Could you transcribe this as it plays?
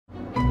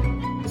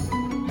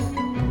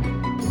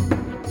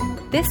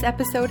This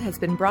episode has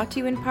been brought to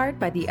you in part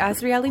by the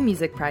Azrieli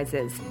Music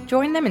Prizes.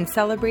 Join them in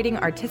celebrating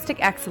artistic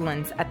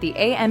excellence at the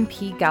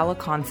AMP Gala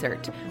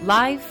Concert,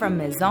 live from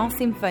Maison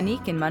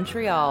Symphonique in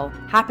Montreal,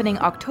 happening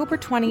October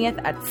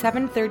 20th at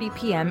 7:30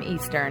 p.m.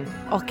 Eastern.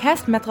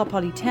 Orchestre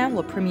Metropolitain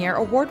will premiere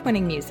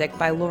award-winning music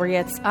by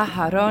laureates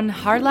Aharon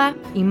Harla,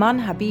 Iman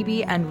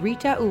Habibi, and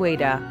Rita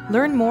Ueda.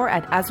 Learn more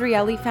at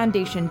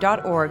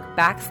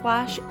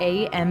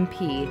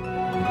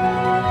azrielifoundation.org/AMP.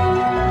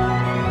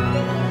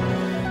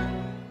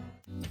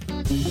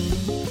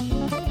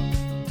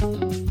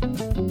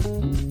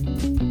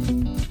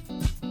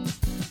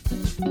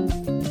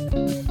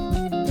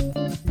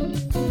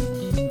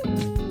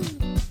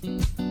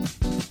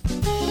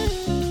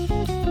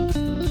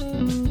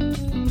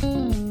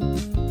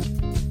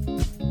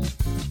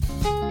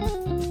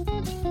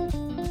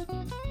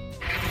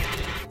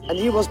 And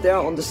he was there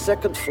on the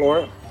second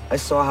floor. I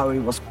saw how he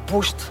was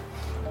pushed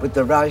with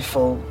the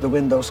rifle, the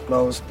windows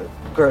closed, the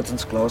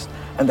curtains closed,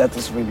 and that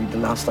is really the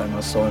last time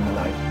I saw him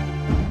alive.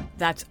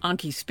 That's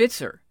Anki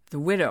Spitzer, the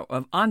widow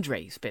of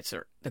Andrei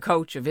Spitzer, the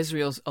coach of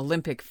Israel's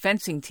Olympic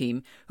fencing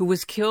team, who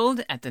was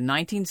killed at the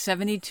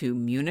 1972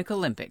 Munich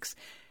Olympics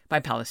by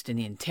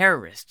Palestinian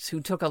terrorists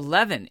who took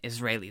 11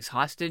 Israelis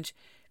hostage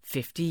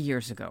 50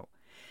 years ago.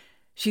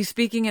 She's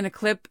speaking in a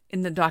clip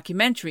in the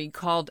documentary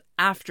called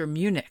After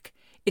Munich.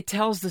 It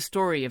tells the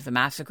story of the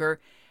massacre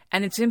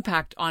and its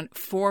impact on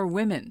 4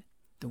 women,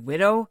 the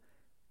widow,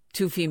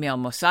 2 female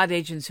Mossad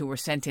agents who were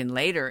sent in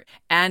later,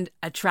 and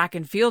a track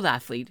and field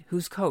athlete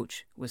whose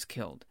coach was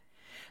killed.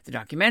 The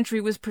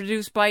documentary was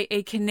produced by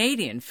a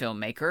Canadian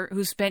filmmaker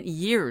who spent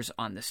years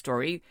on the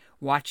story,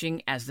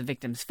 watching as the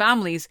victims'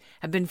 families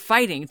have been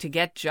fighting to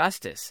get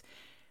justice.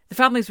 The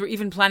families were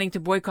even planning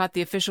to boycott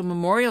the official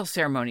memorial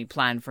ceremony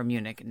planned for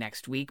Munich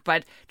next week,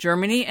 but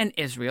Germany and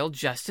Israel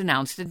just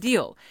announced a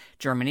deal.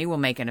 Germany will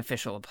make an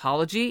official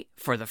apology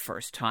for the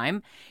first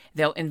time.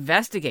 They'll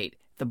investigate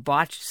the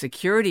botched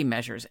security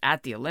measures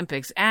at the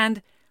Olympics,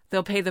 and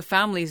they'll pay the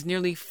families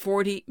nearly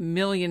 $40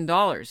 million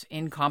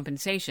in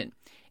compensation,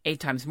 8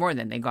 times more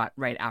than they got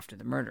right after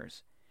the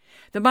murders.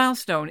 The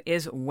milestone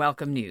is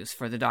welcome news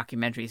for the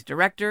documentary's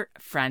director,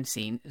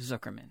 Francine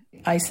Zuckerman.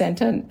 I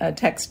sent a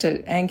text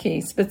to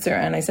Anki Spitzer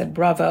and I said,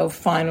 bravo,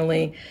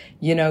 finally,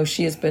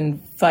 she has been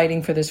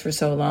fighting for this for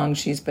so long.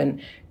 She's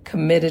been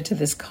committed to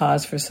this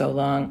cause for so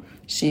long.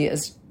 She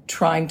is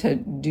trying to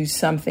do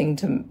something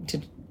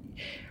to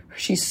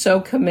she's so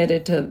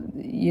committed to,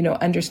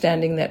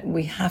 understanding that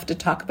we have to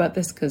talk about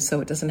this so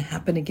it doesn't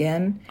happen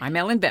again. I'm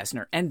Ellen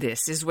Besner, and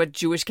this is what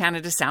Jewish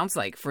Canada sounds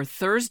like for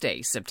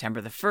Thursday, September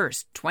the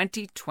 1st,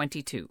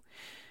 2022.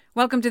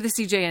 Welcome to the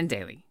CJN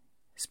Daily,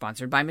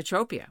 sponsored by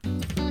Metropia.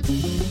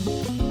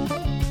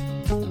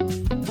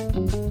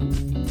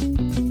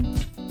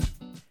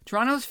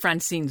 Toronto's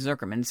Francine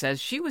Zuckerman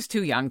says she was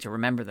too young to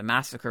remember the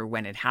massacre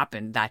when it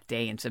happened that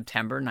day in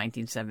September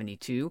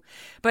 1972,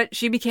 but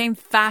she became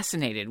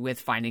fascinated with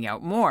finding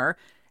out more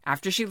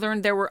after she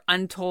learned there were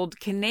untold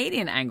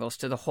Canadian angles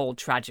to the whole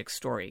tragic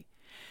story.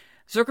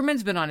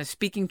 Zuckerman's been on a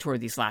speaking tour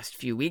these last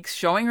few weeks,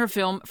 showing her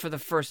film for the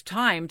first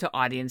time to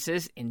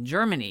audiences in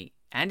Germany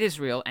and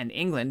Israel and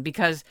England,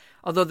 because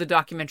although the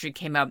documentary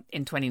came out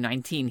in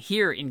 2019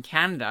 here in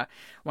Canada,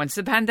 once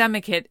the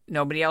pandemic hit,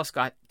 nobody else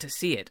got to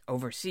see it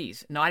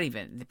overseas, not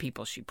even the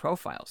people she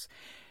profiles.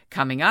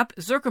 Coming up,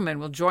 Zuckerman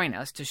will join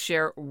us to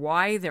share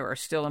why there are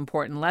still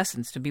important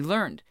lessons to be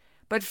learned.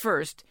 But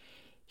first,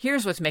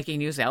 here's what's making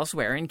news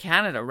elsewhere in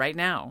Canada right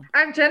now.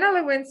 I'm Jenna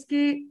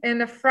Lewinsky in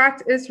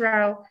Efrat,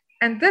 Israel,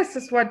 and this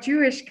is what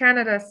Jewish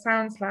Canada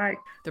sounds like.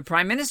 The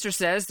Prime Minister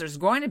says there's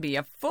going to be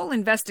a full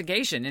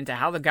investigation into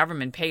how the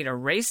government paid a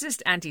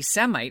racist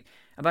anti-Semite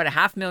about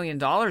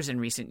 $500,000 in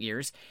recent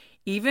years,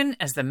 even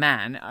as the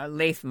man,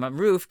 Laith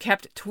Marouf,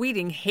 kept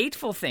tweeting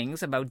hateful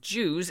things about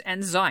Jews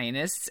and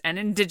Zionists and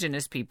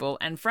Indigenous people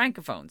and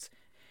Francophones.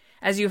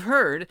 As you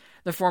heard,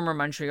 the former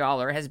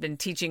Montrealer has been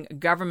teaching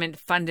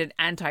government-funded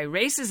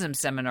anti-racism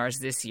seminars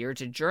this year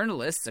to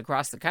journalists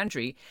across the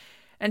country,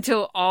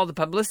 until all the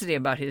publicity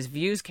about his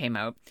views came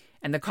out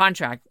and the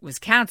contract was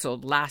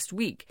cancelled last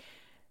week.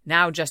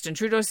 Now Justin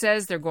Trudeau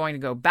says they're going to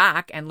go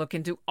back and look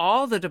into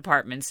all the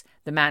departments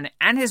the man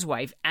and his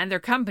wife and their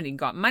company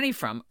got money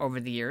from over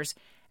the years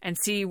and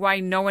see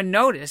why no one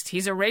noticed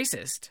he's a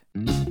racist.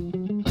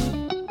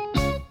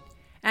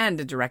 And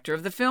the director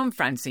of the film,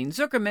 Francine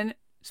Zuckerman,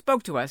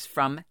 spoke to us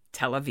from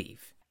Tel Aviv.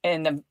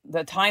 In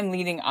the time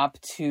leading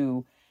up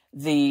to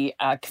the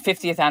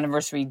 50th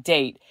anniversary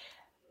date,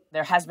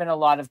 there has been a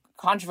lot of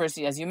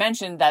controversy, as you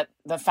mentioned, that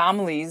the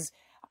families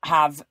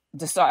have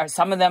decided,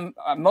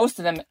 most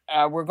of them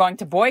were going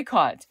to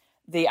boycott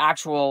the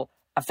actual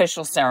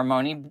official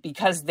ceremony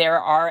because there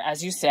are,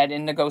 as you said,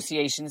 in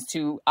negotiations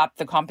to up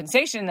the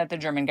compensation that the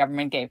German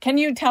government gave. Can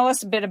you tell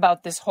us a bit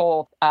about this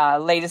whole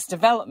latest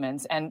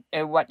developments and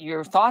what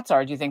your thoughts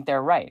are? Do you think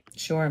they're right?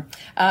 Sure.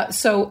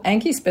 So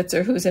Ankie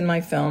Spitzer, who's in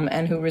my film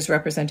and who was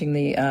representing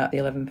the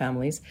 11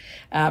 families,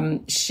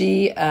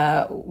 she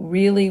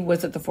really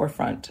was at the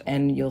forefront,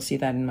 and you'll see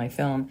that in my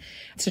film,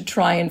 to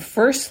try and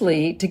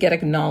firstly to get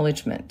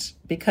acknowledgement,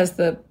 because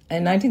in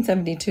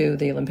 1972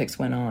 the Olympics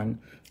went on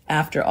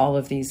after all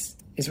of these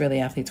Israeli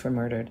athletes were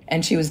murdered.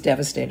 And she was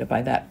devastated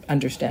by that,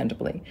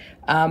 understandably.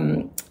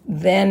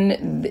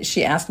 Then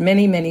she asked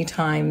many, many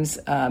times,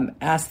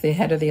 asked the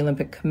head of the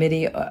Olympic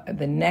Committee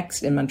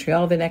in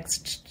Montreal the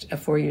next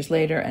 4 years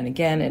later, and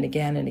again and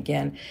again and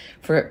again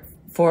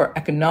for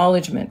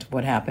acknowledgement of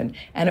what happened.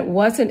 And it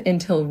wasn't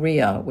until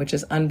Rio, which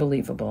is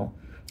unbelievable,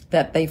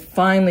 that they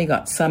finally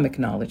got some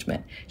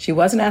acknowledgement. She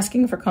wasn't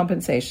asking for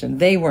compensation.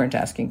 They weren't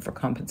asking for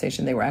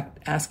compensation. They were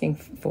asking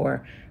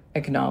for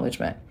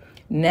acknowledgement.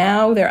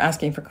 Now they're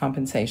asking for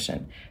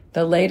compensation.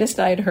 The latest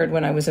I had heard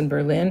when I was in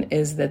Berlin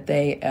is that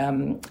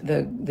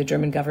the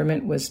German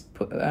government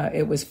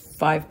it was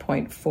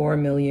 5.4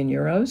 million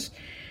euros.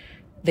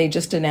 They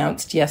just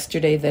announced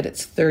yesterday that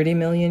it's 30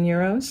 million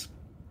euros.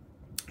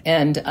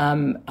 And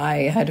I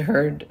had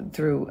heard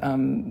through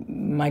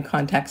my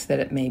contacts that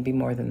it may be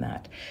more than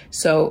that.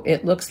 So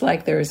it looks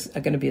like there's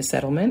going to be a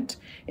settlement.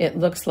 It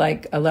looks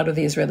like a lot of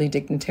the Israeli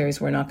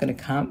dignitaries were not going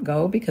to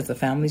go because the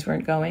families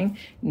weren't going.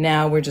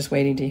 Now we're just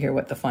waiting to hear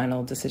what the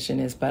final decision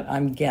is. But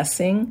I'm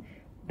guessing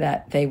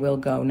that they will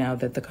go now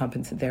that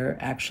they're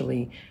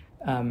actually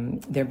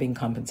they're being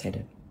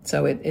compensated.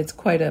 So it's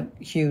quite a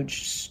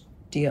huge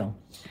deal.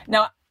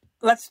 Now,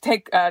 let's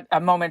take a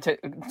moment to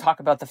talk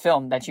about the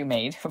film that you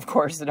made, of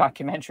course, the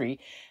documentary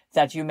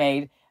that you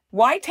made.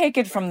 Why take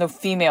it from the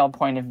female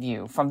point of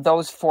view, from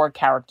those four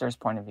characters'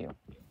 point of view?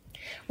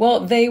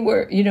 Well, they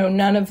were,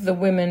 none of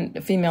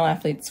the female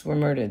athletes were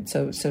murdered.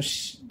 So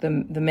the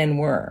men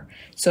were.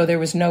 So there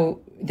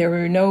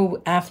were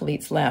no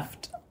athletes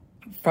left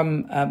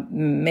from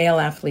male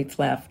athletes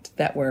left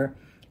that were,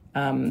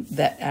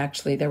 that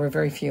actually, there were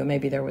very few.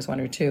 Maybe there was one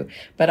or two.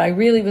 But I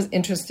really was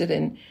interested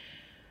in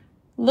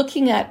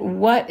looking at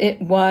what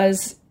it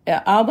was.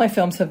 All my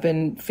films have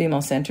been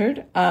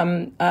female-centered.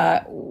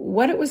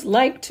 What it was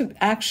like to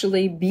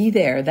actually be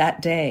there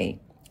that day.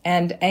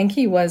 And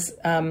Ankie was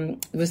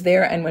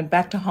there and went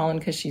back to Holland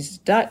because she's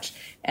Dutch,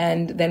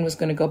 and then was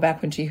going to go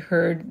back when she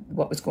heard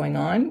what was going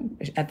on.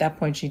 At that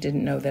point, she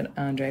didn't know that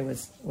Andre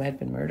had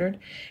been murdered.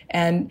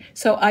 And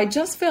so I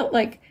just felt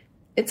like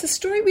it's a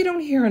story we don't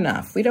hear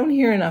enough. We don't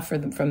hear enough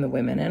from the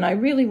women, and I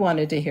really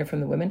wanted to hear from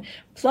the women.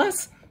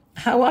 Plus,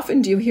 how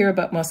often do you hear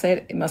about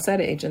Mossad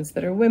agents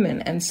that are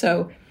women? And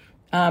so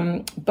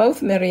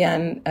both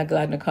Marianne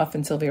Gladnikoff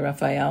and Sylvia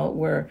Raphael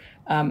were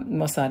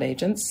Mossad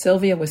agents.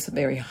 Sylvia was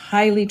very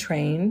highly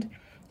trained.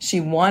 She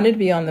wanted to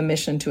be on the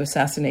mission to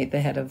assassinate the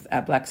head of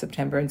Black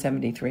September in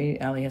 1973,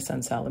 Ali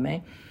Hassan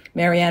Salameh.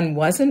 Marianne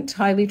wasn't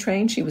highly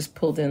trained. She was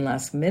pulled in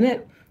last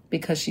minute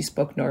because she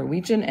spoke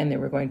Norwegian, and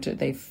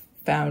they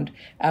found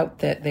out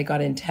that they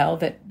got intel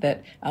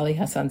that Ali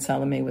Hassan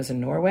Salameh was in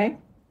Norway.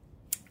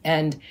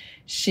 And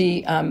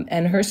she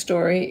and her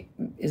story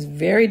is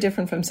very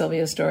different from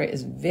Sylvia's story,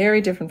 is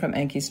very different from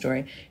Ankie's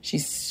story. She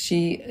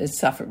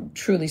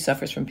truly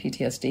suffers from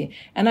PTSD.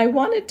 And I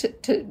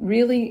wanted to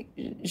really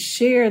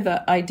share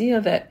the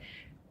idea that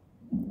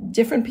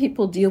different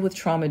people deal with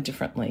trauma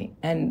differently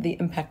and the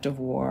impact of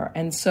war.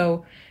 And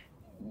so,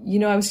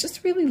 I was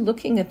just really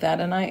looking at that,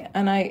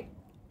 and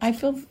I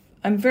feel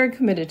I'm very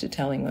committed to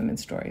telling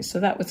women's stories. So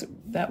that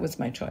was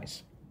my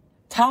choice.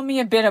 Tell me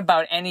a bit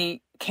about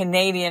any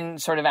Canadian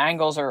sort of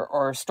angles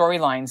or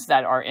storylines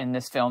that are in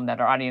this film that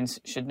our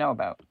audience should know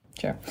about.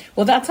 Sure.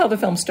 Well, that's how the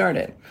film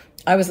started.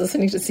 I was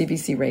listening to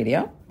CBC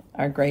Radio,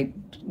 our great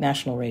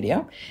national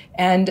radio,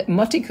 and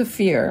Moti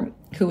Kafir,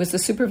 who was the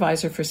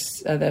supervisor for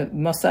the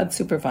Mossad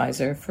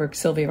supervisor for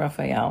Sylvia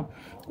Raphael,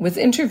 was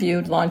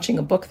interviewed launching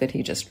a book that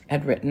he just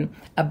had written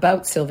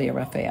about Sylvia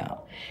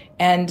Raphael.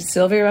 And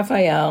Sylvia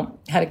Raphael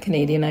had a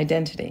Canadian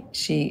identity.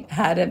 She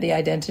had the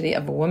identity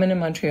of a woman in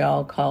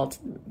Montreal called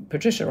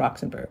Patricia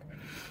Roxenberg.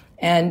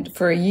 And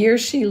for a year,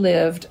 she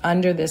lived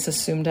under this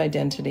assumed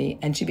identity,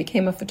 and she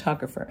became a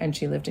photographer, and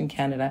she lived in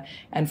Canada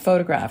and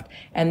photographed,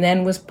 and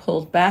then was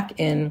pulled back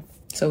in.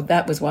 So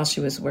that was while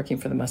she was working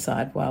for the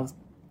Mossad, while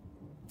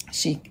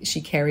she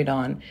carried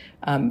on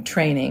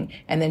training,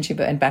 and then she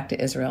went back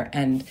to Israel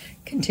and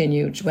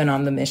went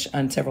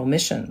on several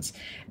missions.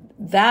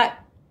 That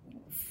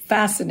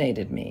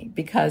fascinated me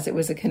because it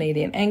was a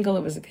Canadian angle,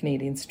 it was a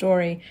Canadian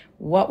story.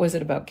 What was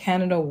it about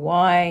Canada?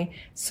 Why?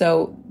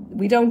 So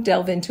we don't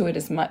delve into it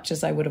as much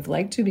as I would have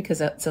liked to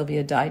because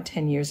Sylvia died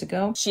 10 years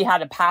ago. She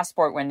had a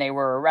passport when they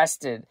were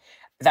arrested.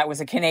 That was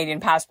a Canadian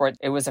passport.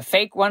 It was a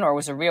fake one or it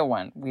was a real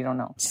one? We don't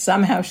know.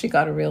 Somehow she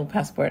got a real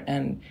passport,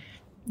 and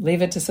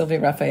Leave it to Sylvie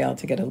Raphael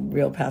to get a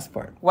real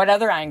passport. What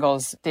other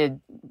angles did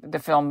the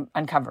film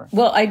uncover?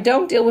 Well, I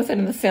don't deal with it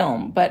in the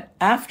film, but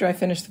after I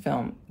finished the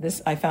film,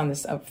 I found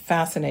this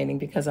fascinating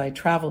because I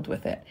traveled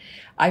with it.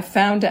 I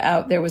found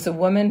out there was a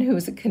woman who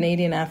was a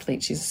Canadian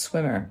athlete. She's a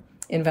swimmer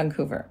in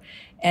Vancouver.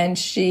 And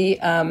she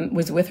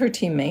was with her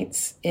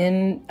teammates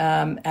at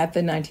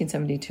the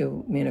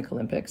 1972 Munich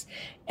Olympics.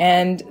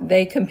 And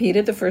they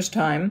competed the first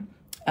time.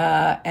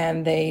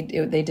 And they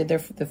did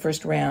the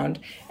first round,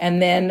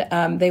 and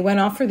then they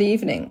went off for the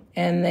evening,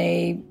 and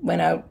they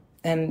went out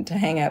and to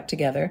hang out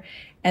together.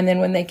 And then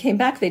when they came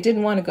back, they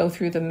didn't want to go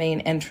through the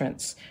main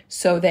entrance,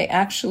 so they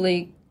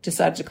actually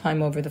decided to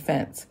climb over the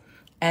fence.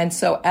 And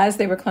so as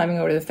they were climbing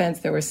over the fence,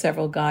 there were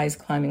several guys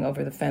climbing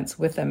over the fence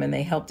with them, and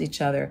they helped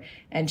each other.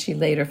 And she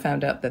later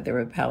found out that they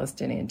were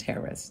Palestinian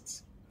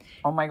terrorists.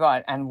 Oh, my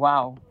God. And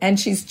wow. And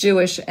she's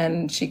Jewish,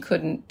 and she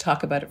couldn't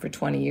talk about it for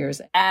 20 years.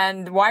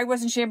 And why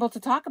wasn't she able to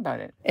talk about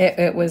it?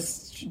 It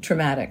was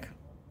traumatic,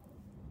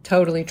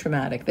 totally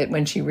traumatic, that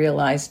when she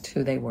realized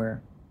who they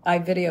were. I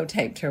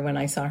videotaped her when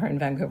I saw her in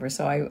Vancouver,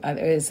 so it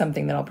is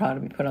something that I'll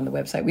probably put on the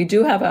website. We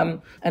do have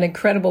an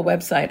incredible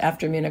website,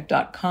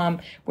 aftermunich.com,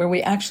 where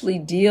we actually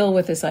deal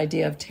with this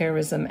idea of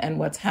terrorism and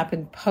what's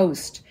happened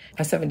post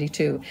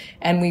 72.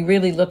 And we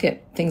really look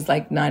at things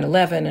like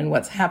 9/11 and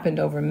what's happened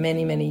over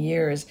many, many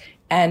years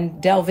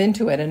and delve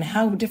into it and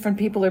how different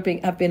people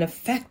have been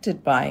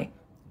affected by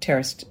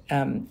terrorist.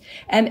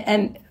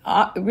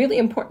 Really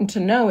important to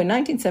know, in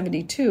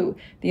 1972,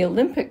 the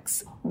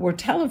Olympics were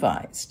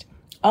televised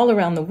all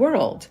around the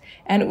world.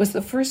 And it was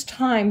the first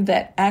time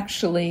that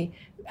actually,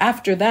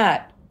 after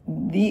that,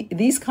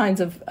 these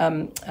kinds of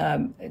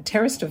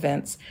terrorist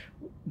events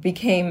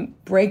became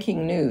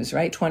breaking news,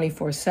 right,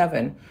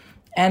 24/7.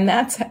 And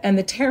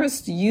the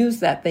terrorists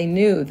used that. They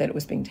knew that it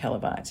was being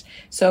televised.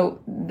 So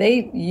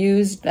they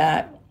used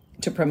that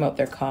to promote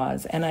their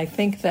cause. And I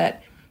think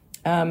that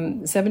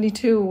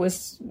 72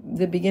 was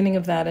the beginning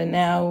of that. And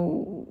now,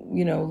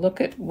 look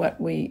at what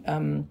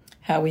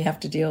how we have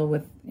to deal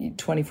with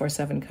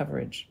 24/7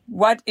 coverage.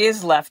 What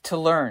is left to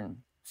learn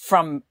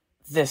from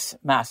this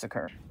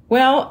massacre?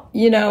 Well,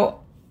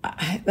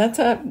 that's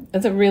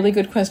a really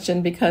good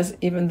question, because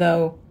even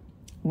though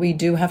we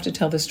do have to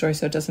tell the story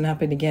so it doesn't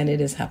happen again,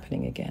 it is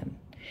happening again.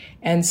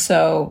 And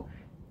so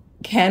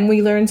can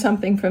we learn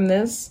something from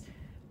this?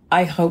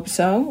 I hope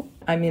so.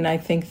 I mean, I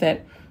think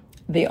that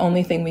the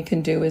only thing we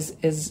can do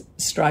is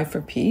strive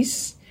for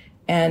peace.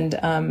 And,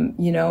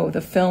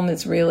 the film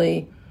is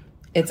really,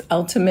 it's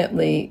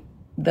ultimately,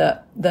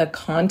 the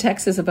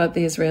context is about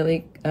the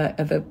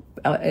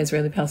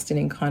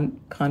Israeli-Palestinian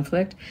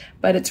conflict,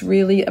 but it's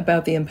really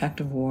about the impact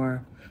of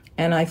war.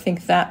 And I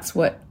think that's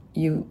what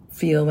you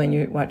feel when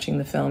you're watching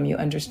the film. You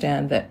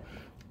understand that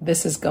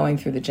this is going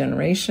through the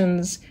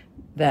generations,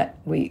 that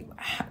we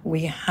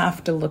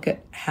have to look at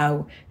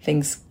how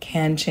things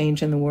can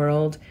change in the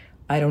world.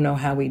 I don't know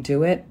how we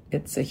do it.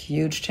 It's a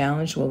huge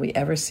challenge. Will we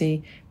ever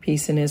see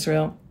peace in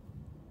Israel?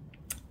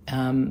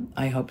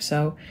 I hope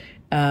so.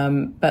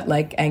 But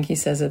like Anki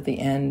says at the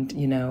end,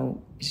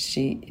 when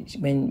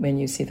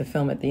you see the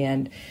film at the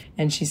end,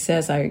 and she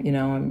says, I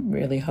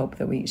really hope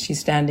that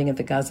she's standing at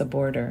the Gaza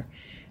border,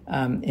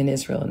 in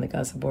Israel, in the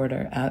Gaza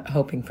border,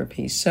 hoping for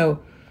peace.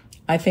 So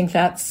I think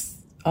that's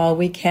all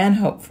we can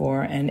hope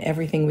for, and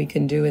everything we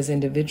can do as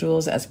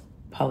individuals, as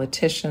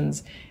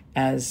politicians,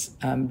 as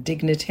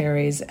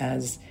dignitaries,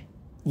 as,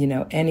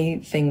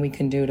 anything we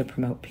can do to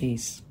promote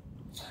peace.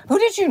 Who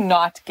did you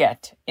not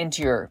get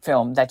into your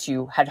film that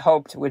you had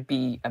hoped would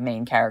be a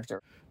main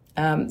character?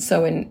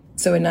 So in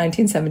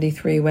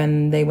 1973,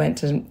 when they went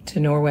to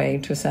Norway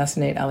to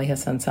assassinate Ali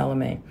Hassan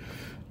Salameh,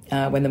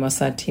 when the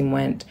Mossad team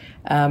went,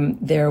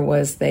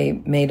 they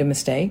made a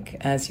mistake.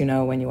 As you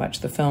know, when you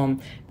watch the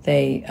film,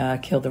 they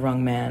killed the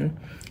wrong man.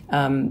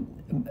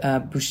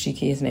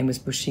 Bouchiki, his name was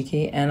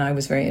Bouchiki, and I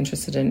was very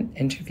interested in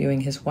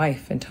interviewing his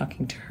wife and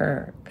talking to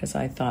her, because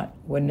I thought,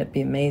 wouldn't it be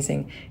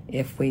amazing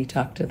if we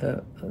talked to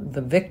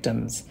the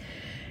victims?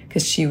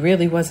 Because she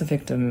really was a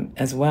victim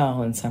as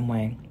well in some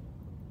way.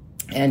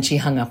 And she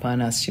hung up on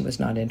us. She was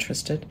not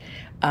interested.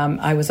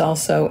 I was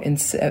also,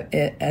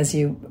 as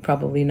you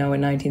probably know,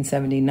 in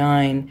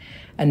 1979,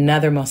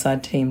 another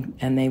Mossad team,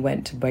 and they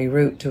went to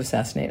Beirut to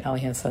assassinate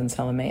Ali Hassan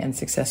Salameh, and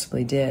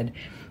successfully did.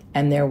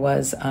 And there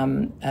was,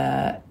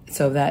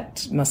 so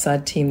that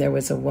Mossad team, there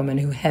was a woman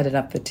who headed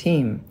up the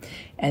team,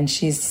 and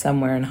she's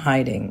somewhere in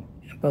hiding,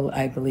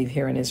 I believe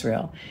here in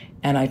Israel.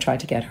 And I tried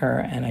to get her,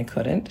 and I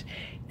couldn't.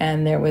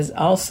 And there was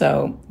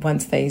also,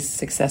 once they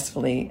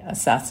successfully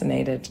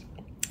assassinated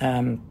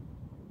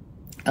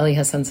Ali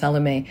Hassan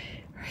Salameh,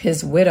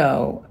 his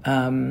widow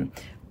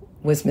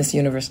was Miss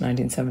Universe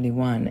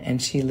 1971,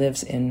 and she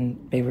lives in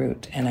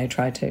Beirut, and I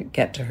tried to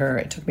get to her.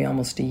 It took me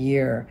almost a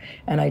year,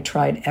 and I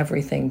tried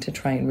everything to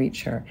try and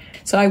reach her.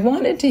 So I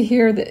wanted to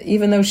hear that,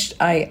 even though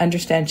I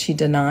understand she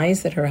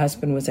denies that her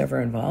husband was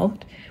ever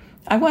involved,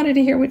 I wanted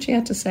to hear what she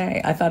had to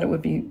say. I thought it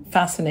would be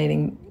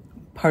fascinating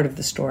part of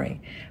the story.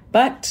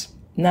 But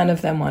none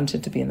of them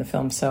wanted to be in the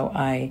film, so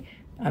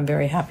I'm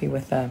very happy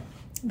with the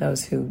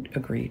those who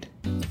agreed.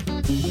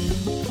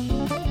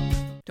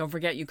 Don't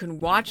forget you can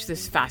watch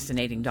this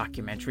fascinating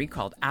documentary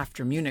called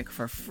After Munich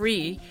for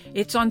free.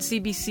 It's on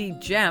CBC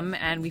Gem,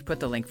 and we put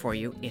the link for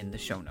you in the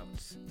show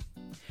notes.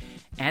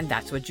 And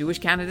that's what Jewish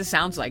Canada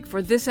sounds like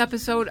for this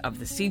episode of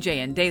the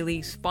CJN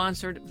Daily,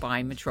 sponsored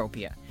by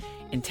Metropia.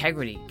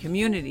 Integrity,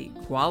 community,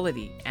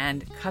 quality,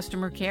 and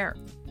customer care.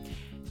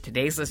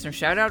 Today's listener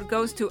shout-out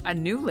goes to a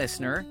new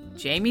listener,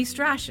 Jamie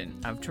Strachan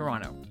of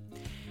Toronto.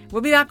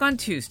 We'll be back on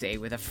Tuesday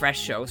with a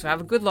fresh show, so have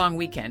a good long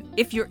weekend.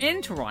 If you're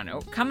in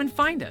Toronto, come and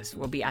find us.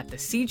 We'll be at the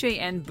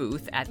CJN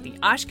booth at the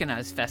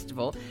Ashkenaz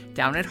Festival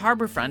down at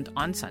Harbourfront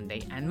on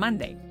Sunday and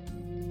Monday.